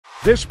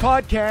This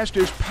podcast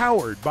is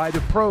powered by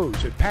the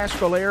pros at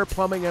Paschal Air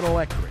Plumbing and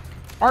Electric.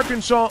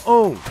 Arkansas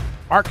owned,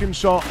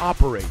 Arkansas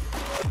operated.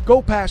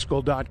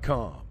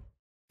 GoPaschal.com.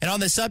 And on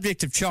the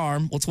subject of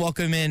charm, let's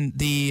welcome in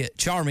the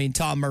charming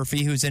Tom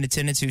Murphy, who's in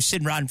attendance, who's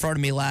sitting right in front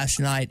of me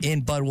last night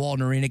in Bud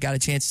Walton Arena. Got a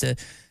chance to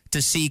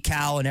see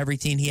Cal and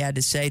everything he had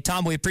to say.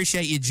 Tom, we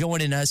appreciate you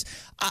joining us.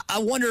 I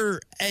wonder,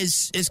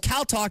 as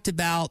Cal talked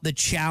about the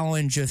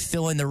challenge of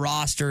filling the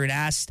roster and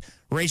asked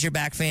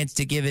Razorback fans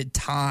to give it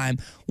time,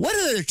 what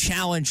other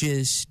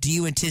challenges do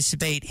you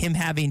anticipate him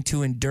having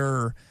to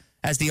endure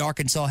as the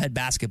Arkansas head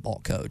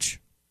basketball coach?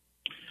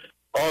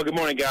 Oh, good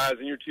morning, guys,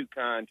 and you're too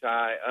kind,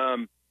 Ty.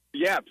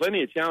 Yeah,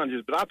 plenty of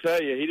challenges, but I'll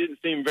tell you, he didn't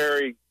seem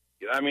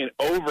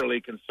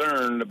overly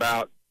concerned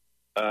about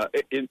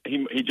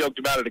he joked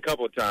about it a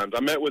couple of times.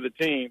 I met with a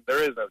team.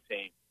 There is no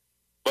team.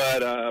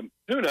 But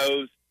who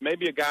knows,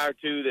 maybe a guy or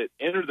two that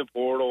entered the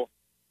portal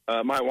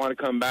might want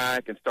to come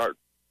back and start,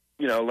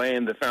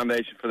 laying the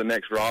foundation for the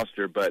next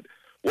roster. But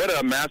what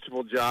a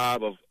masterful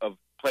job of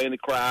playing the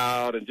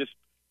crowd and just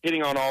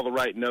hitting on all the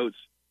right notes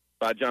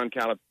by John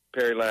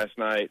Calipari last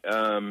night.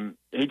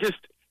 He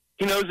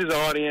knows his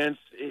audience.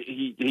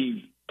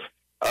 He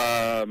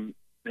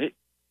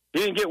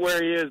didn't get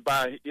where he is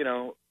by,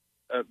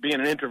 being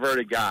an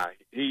introverted guy.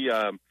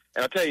 And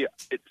I'll tell you,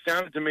 it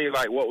sounded to me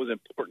like what was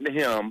important to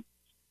him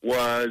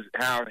was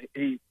how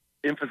he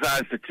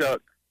emphasized to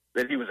Chuck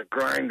that he was a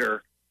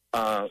grinder,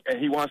 and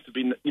he wants to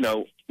be,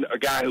 a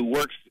guy who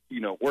works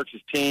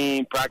his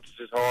team,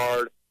 practices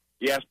hard.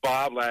 He asked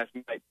Bob last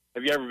night,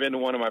 have you ever been to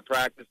one of my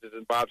practices?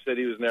 And Bob said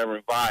he was never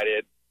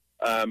invited.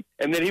 And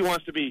then he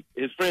wants to be,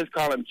 his friends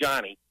call him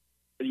Johnny,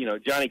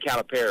 Johnny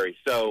Calipari.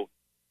 So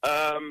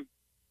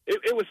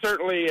it was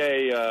certainly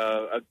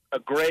a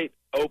great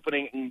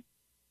opening,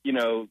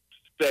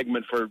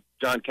 segment for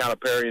John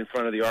Calipari in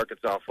front of the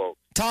Arkansas folks.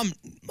 Tom,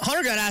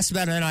 Hunter got asked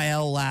about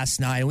NIL last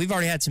night, and we've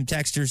already had some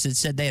texters that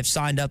said they have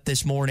signed up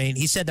this morning.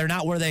 He said they're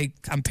not where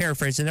I'm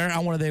paraphrasing, they're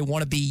not where they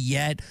want to be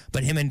yet,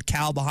 but him and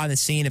Cal behind the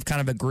scene have kind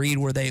of agreed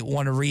where they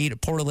want to read.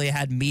 Reportedly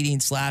had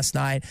meetings last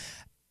night.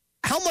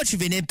 How much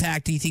of an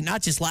impact do you think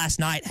not just last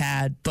night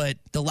had, but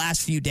the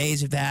last few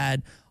days have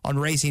had on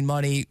raising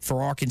money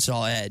for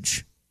Arkansas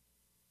Edge?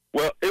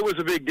 Well, it was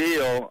a big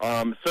deal.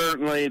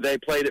 Certainly, they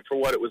played it for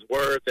what it was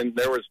worth, and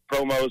there was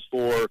promos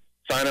for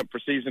sign up for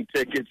season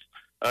tickets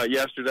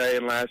yesterday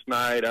and last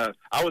night.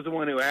 I was the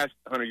one who asked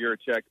Hunter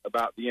Yurachek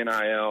about the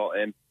NIL,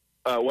 and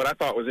what I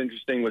thought was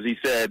interesting was he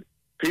said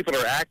people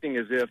are acting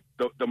as if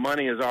the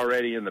money is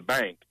already in the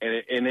bank, and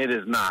it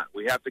is not.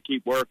 We have to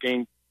keep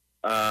working,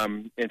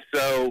 and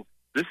so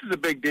this is a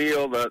big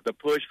deal. The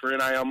push for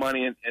NIL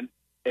money,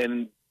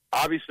 and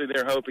obviously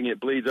they're hoping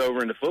it bleeds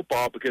over into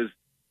football because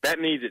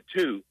that needs it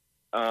too.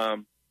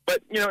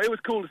 But, it was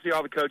cool to see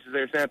all the coaches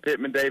there, Sam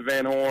Pittman, Dave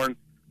Van Horn,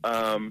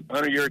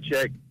 Hunter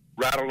Yurachek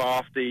rattled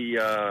off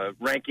the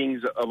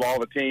rankings of all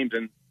the teams.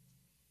 And,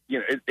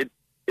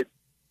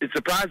 it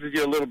surprises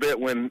you a little bit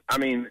when,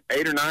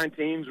 8 or 9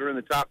 teams were in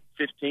the top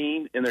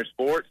 15 in their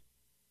sports.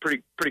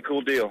 Pretty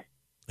cool deal.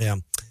 Yeah.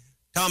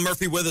 Tom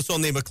Murphy with us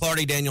on the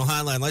McLarty Daniel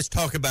Highline. Let's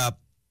talk about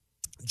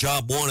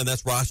job one, and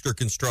that's roster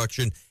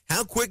construction.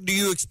 How quick do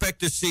you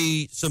expect to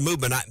see some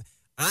movement?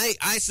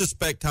 I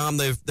suspect, Tom,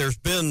 there's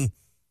been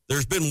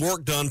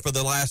work done for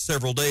the last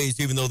several days,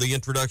 even though the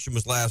introduction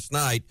was last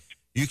night.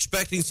 You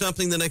expecting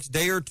something the next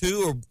day or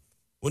two, or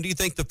when do you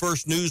think the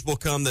first news will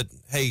come that,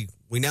 hey,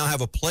 we now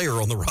have a player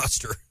on the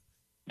roster?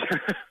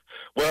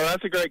 Well,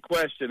 that's a great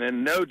question,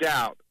 and no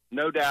doubt,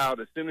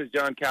 as soon as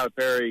John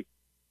Calipari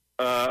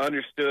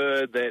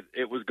understood that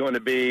it was going to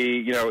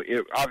be,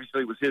 it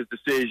obviously was his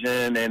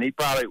decision, and he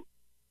probably,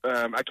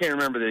 I can't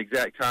remember the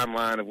exact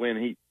timeline of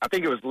when I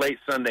think it was late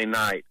Sunday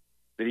night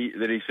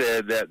that he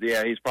said that,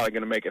 yeah, he's probably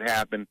going to make it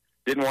happen.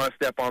 Didn't want to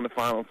step on the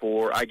Final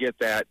Four. I get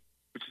that,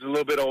 which is a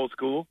little bit old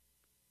school,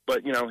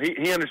 but,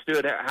 he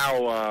understood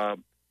how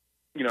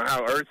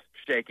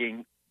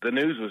earth-shaking the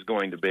news was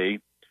going to be.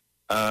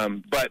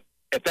 But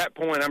at that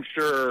point, I'm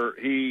sure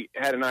he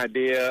had an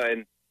idea,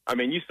 and,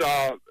 you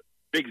saw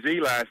Big Z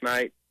last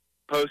night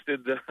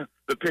posted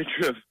the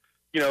picture of,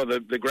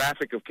 the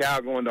graphic of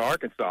Cal going to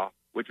Arkansas,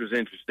 which was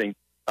interesting.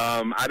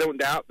 I don't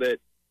doubt that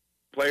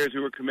players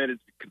who were committed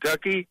to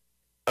Kentucky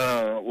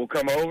will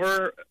come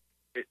over.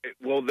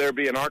 Will there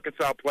be an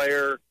Arkansas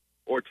player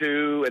or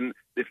two? And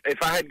if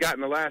I had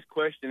gotten the last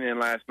question in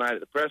last night at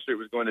the presser, it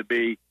was going to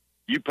be,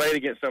 you played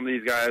against some of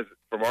these guys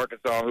from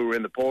Arkansas who were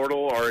in the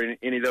portal, or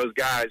any of those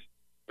guys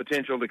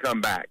potential to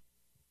come back.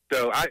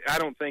 So I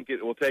don't think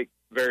it will take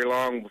very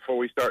long before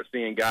we start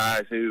seeing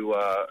guys who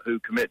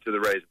commit to the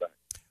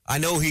Razorbacks. I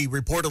know he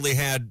reportedly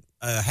had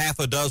half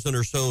a dozen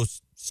or so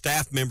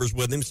staff members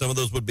with him. Some of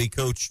those would be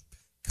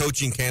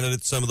coaching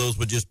candidates. Some of those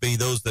would just be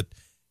those that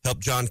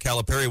helped John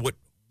Calipari. What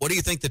do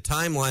you think the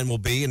timeline will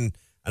be? And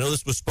I know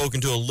this was spoken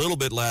to a little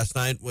bit last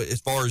night as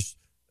far as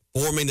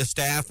forming a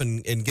staff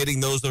and getting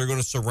those that are going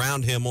to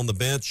surround him on the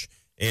bench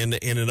and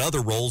in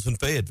other roles in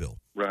Fayetteville.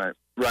 Right.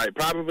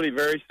 Probably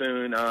very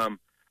soon.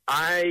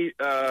 I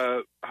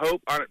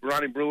hope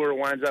Ronnie Brewer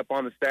winds up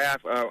on the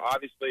staff.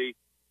 Obviously,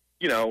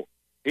 you know,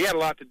 he had a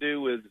lot to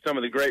do with some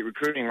of the great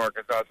recruiting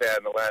Arkansas has had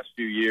in the last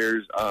few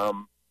years.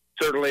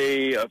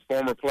 Certainly a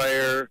former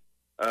player,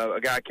 a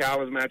guy Cal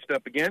has matched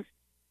up against,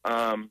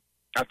 I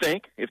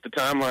think, if the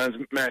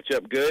timelines match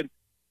up good.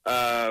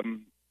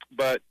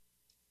 But,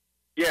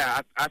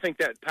 yeah, I think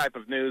that type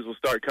of news will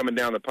start coming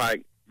down the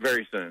pike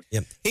very soon.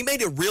 Yeah. He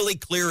made it really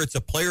clear it's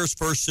a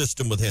players-first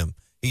system with him.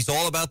 He's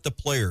all about the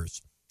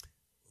players.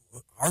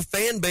 Our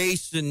fan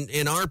base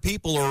and our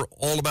people are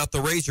all about the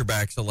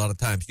Razorbacks a lot of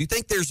times. Do you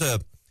think there's a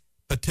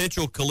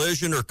potential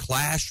collision or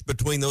clash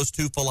between those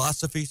two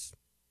philosophies?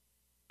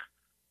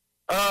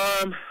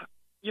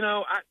 You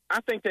know,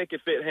 I think they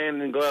could fit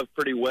hand in glove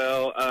pretty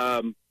well.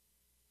 And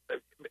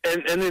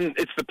then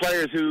it's the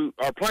players who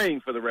are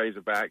playing for the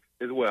Razorbacks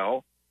as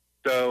well.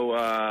 So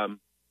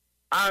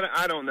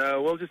I don't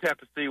know. We'll just have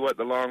to see what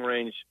the long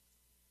range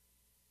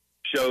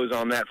shows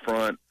on that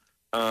front.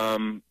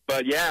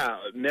 But yeah,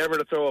 never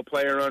to throw a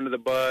player under the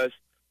bus.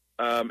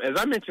 As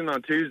I mentioned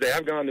on Tuesday,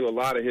 I've gone to a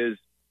lot of his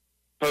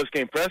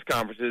post-game press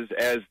conferences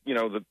as, you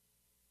know,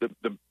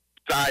 the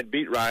side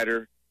beat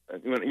writer.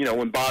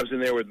 When Bob's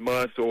in there with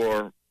Muss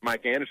or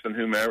Mike Anderson,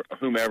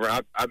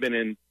 whomever, I've been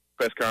in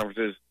press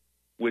conferences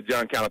with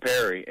John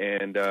Calipari,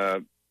 and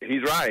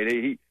he's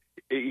right.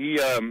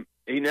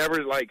 He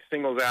never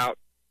singles out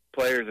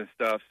players and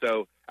stuff.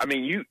 So I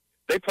mean,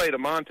 they played a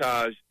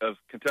montage of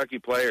Kentucky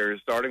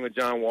players, starting with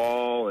John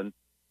Wall and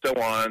so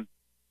on,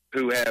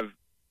 who have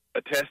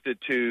attested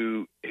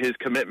to his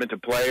commitment to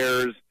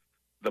players,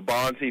 the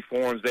bonds he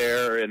forms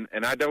there, and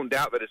I don't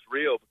doubt that it's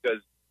real because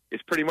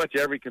it's pretty much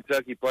every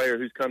Kentucky player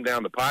who's come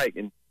down the pike.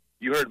 And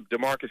you heard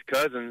DeMarcus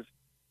Cousins,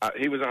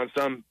 he was on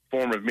some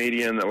form of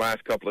media in the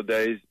last couple of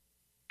days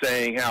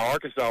saying how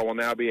Arkansas will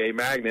now be a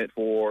magnet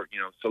for,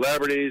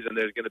 celebrities, and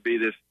there's going to be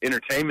this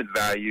entertainment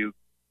value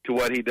to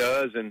what he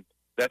does, and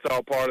that's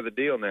all part of the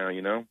deal now,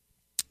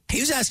 He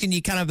was asking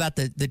you kind of about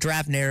the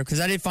draft narrative because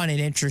I did find it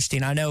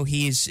interesting. I know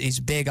he's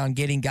big on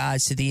getting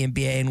guys to the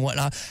NBA and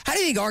whatnot. How do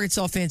you think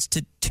Arkansas fans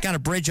to kind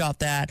of bridge off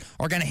that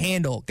are going to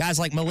handle guys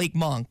like Malik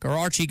Monk or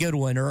Archie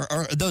Goodwin or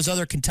those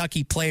other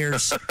Kentucky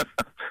players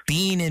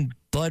being in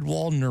Bud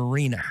Walton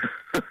Arena?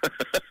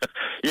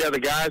 Yeah, the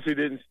guys who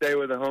didn't stay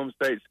with a home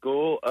state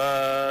school.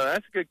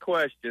 That's a good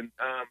question.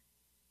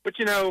 But,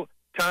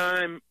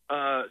 time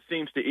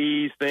seems to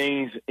ease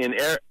things in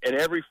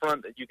every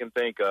front that you can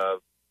think of.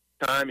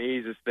 Time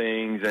eases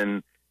things,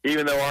 and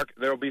even though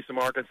there will be some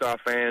Arkansas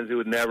fans who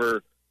would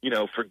never,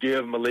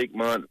 forgive Malik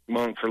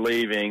Monk for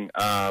leaving,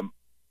 a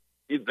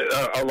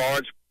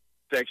large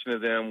section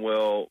of them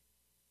will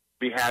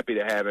be happy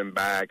to have him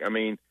back. I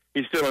mean,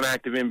 he's still an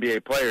active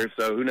NBA player,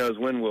 so who knows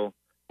when we'll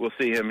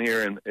see him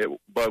here in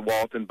Bud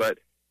Walton. But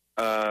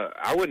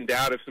I wouldn't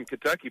doubt if some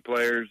Kentucky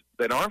players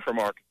that aren't from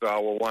Arkansas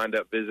will wind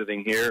up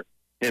visiting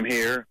him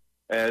here,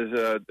 as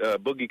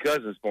Boogie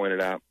Cousins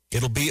pointed out.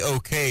 It'll be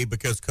okay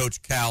because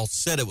Coach Cal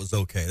said it was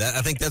okay.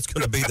 I think that's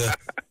going to be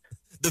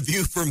the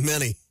view for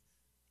many.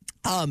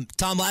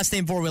 Tom, last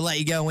thing before we let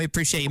you go, and we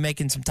appreciate you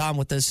making some time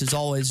with us as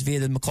always via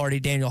the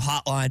McClarty-Daniel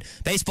hotline.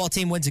 Baseball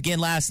team wins again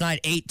last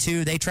night,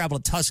 8-2. They travel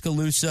to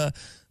Tuscaloosa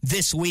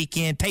this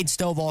weekend. Peyton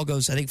Stovall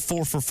goes, I think,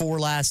 4 for 4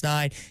 last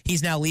night.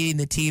 He's now leading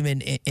the team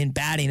in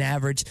batting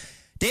average.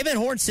 David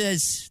Horn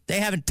says they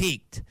haven't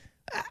peaked.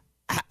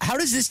 How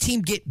does this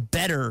team get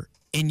better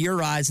in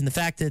your eyes and the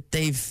fact that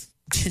they've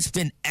just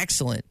been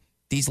excellent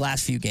these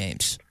last few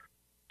games?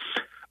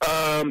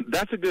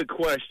 That's a good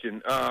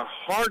question.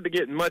 Hard to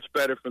get much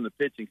better from the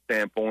pitching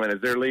standpoint,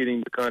 as they're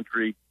leading the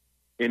country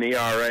in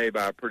ERA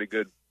by a pretty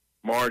good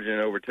margin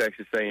over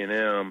Texas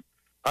A&M.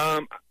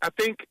 I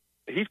think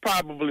he's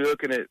probably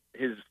looking at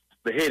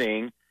the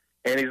hitting,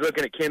 and he's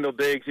looking at Kendall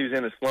Diggs, who's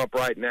in a slump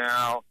right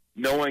now,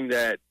 knowing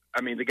that,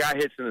 the guy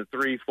hits in the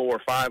 3,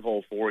 4, 5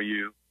 hole for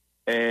you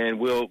and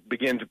will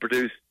begin to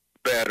produce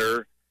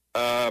better.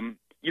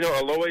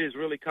 Aloy is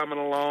really coming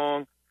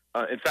along.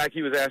 In fact,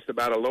 he was asked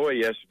about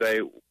Aloy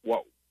yesterday,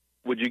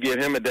 would you give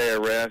him a day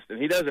of rest?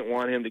 And he doesn't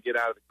want him to get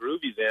out of the groove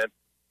he's in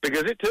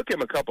because it took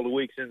him a couple of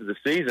weeks into the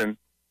season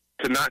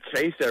to not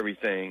chase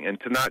everything and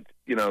to not,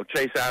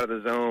 chase out of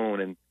the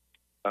zone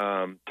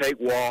and take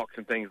walks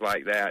and things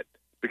like that.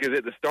 Because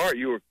at the start,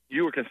 you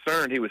were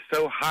concerned he was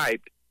so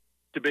hyped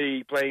to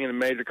be playing in a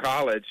major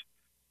college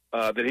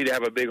that he'd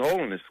have a big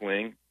hole in his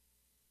swing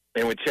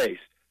and would chase.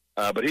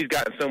 But he's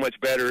gotten so much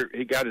better.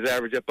 He got his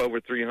average up over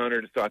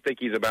 300, so I think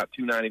he's about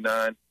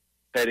 299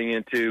 heading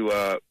into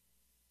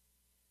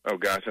oh,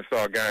 gosh, I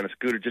saw a guy in a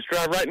scooter just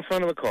drive right in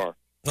front of the car.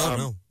 Oh,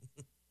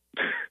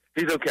 no.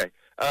 He's okay.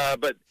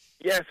 But,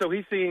 yeah, so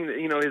he's seeing,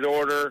 his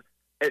order.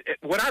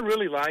 What I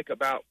really like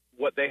about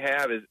what they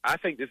have is I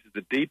think this is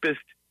the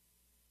deepest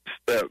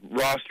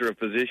roster of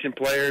position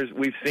players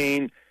we've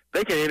seen.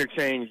 They can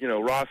interchange,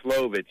 Ross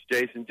Lovich,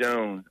 Jason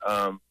Jones,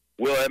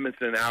 Will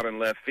Edmondson out in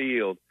left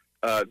field.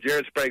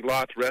 Jared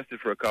Sprague-Lott's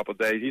rested for a couple of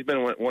days. He's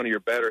been one of your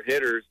better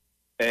hitters.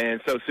 And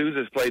so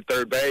Sousa's played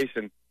third base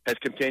and has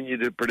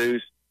continued to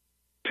produce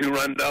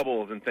 2-run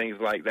doubles and things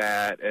like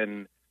that.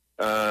 And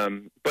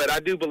but I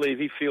do believe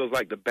he feels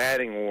like the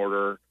batting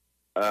order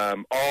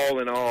all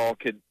in all,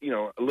 could,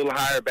 a little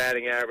higher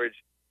batting average,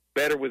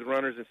 better with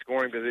runners in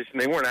scoring position.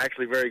 They weren't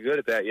actually very good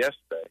at that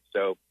yesterday.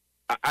 So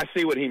I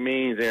see what he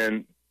means,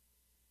 and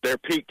their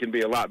peak can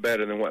be a lot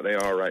better than what they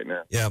are right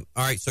now. Yeah.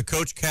 All right. So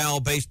Coach Cal,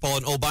 baseball,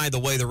 and by the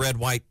way, the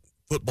red-white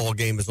football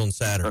game is on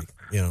Saturday.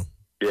 Yeah.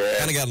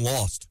 Kind of got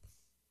lost.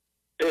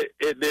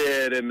 It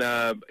did. And,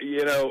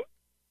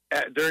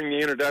 during the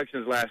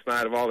introductions last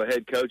night of all the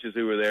head coaches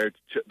who were there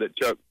that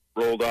Chuck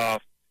rolled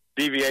off,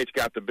 DVH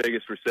got the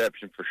biggest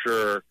reception for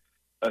sure,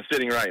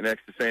 sitting right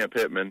next to Sam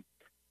Pittman.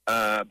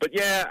 But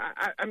yeah,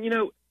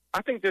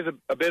 I think there's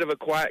a bit of a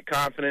quiet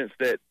confidence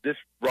that this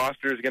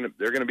roster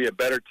they're gonna be a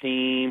better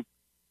team.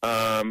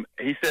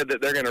 He said that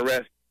they're gonna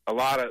rest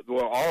all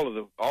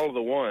of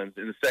the ones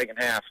in the second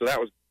half, so that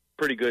was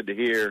pretty good to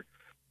hear.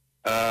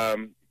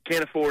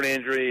 Can't afford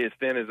injury as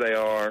thin as they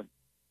are,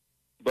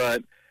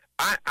 but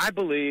I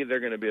believe they're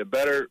going to be a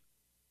better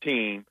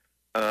team.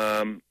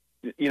 The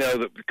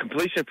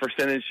completion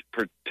percentage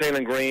for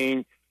Taylor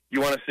Green,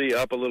 you want to see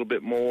up a little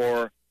bit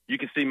more. You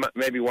can see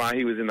maybe why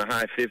he was in the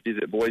high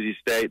 50s at Boise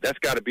State. That's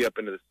got to be up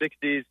into the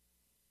 60s.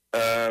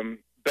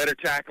 Better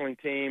tackling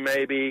team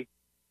maybe.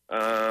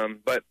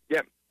 But,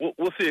 yeah,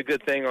 we'll see a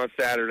good thing on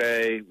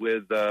Saturday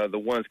with the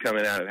ones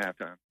coming out at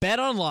halftime.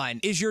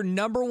 BetOnline is your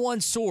number one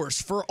source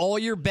for all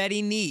your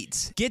betting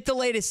needs. Get the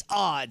latest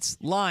odds,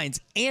 lines,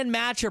 and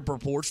matchup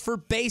reports for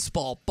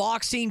baseball,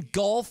 boxing,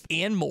 golf,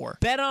 and more.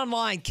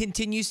 BetOnline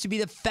continues to be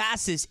the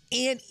fastest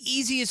and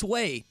easiest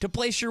way to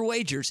place your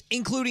wagers,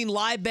 including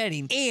live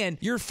betting and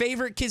your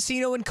favorite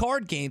casino and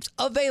card games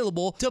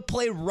available to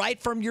play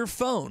right from your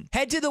phone.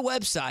 Head to the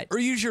website or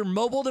use your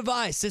mobile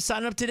device to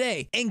sign up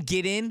today and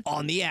get in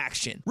on the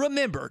action.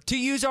 Remember to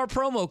use our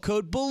promo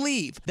code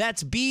BELIEVE,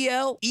 that's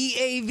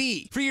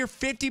BLEAV, for your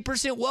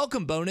 50%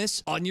 welcome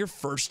bonus on your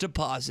first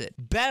deposit.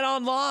 Bet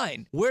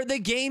online, where the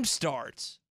game starts.